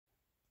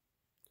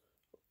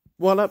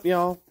What up,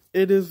 y'all?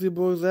 It is your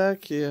boy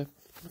Zach here.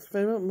 Most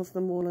favorite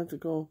Muslim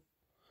Analytical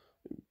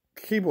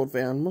keyboard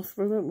fan. Most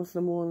favorite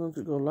Muslim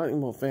Analytical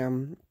lightning bolt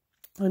fan.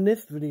 In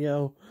this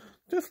video,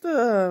 just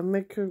to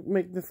make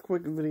this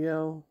quick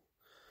video,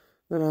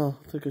 then I'll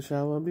take a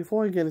shower.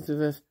 Before I get into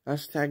this,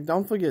 hashtag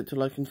don't forget to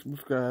like and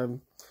subscribe.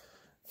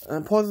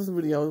 And pause this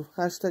video.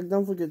 Hashtag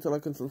don't forget to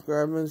like and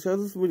subscribe, and share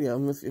this video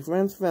with your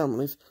friends,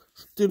 families,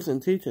 students,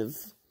 and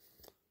teachers.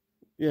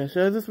 Yeah,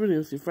 share this video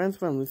with your friends,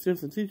 family,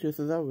 students, and teachers,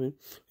 so that way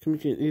can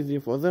make it easier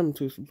for them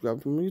to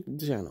subscribe to my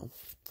channel.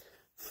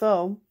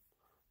 So,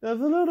 there's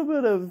a little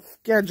bit of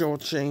schedule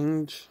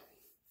change.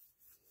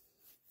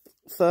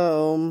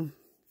 So,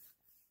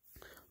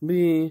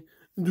 be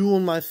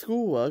doing my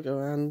schoolwork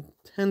around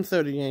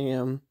 10:30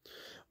 a.m.,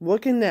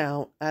 working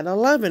now at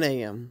 11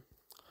 a.m.,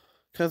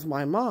 because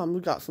my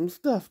mom got some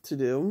stuff to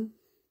do.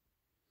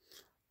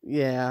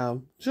 Yeah,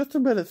 just a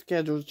bit of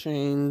schedule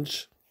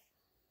change.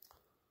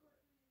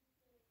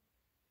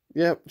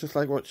 Yep, just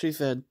like what she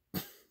said.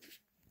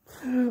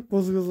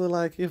 Both girls are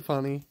like, you're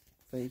funny.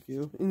 Thank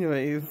you.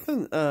 Anyways,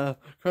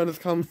 credits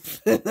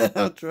comes in the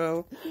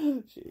outro.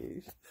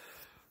 Jeez.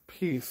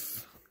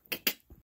 Peace.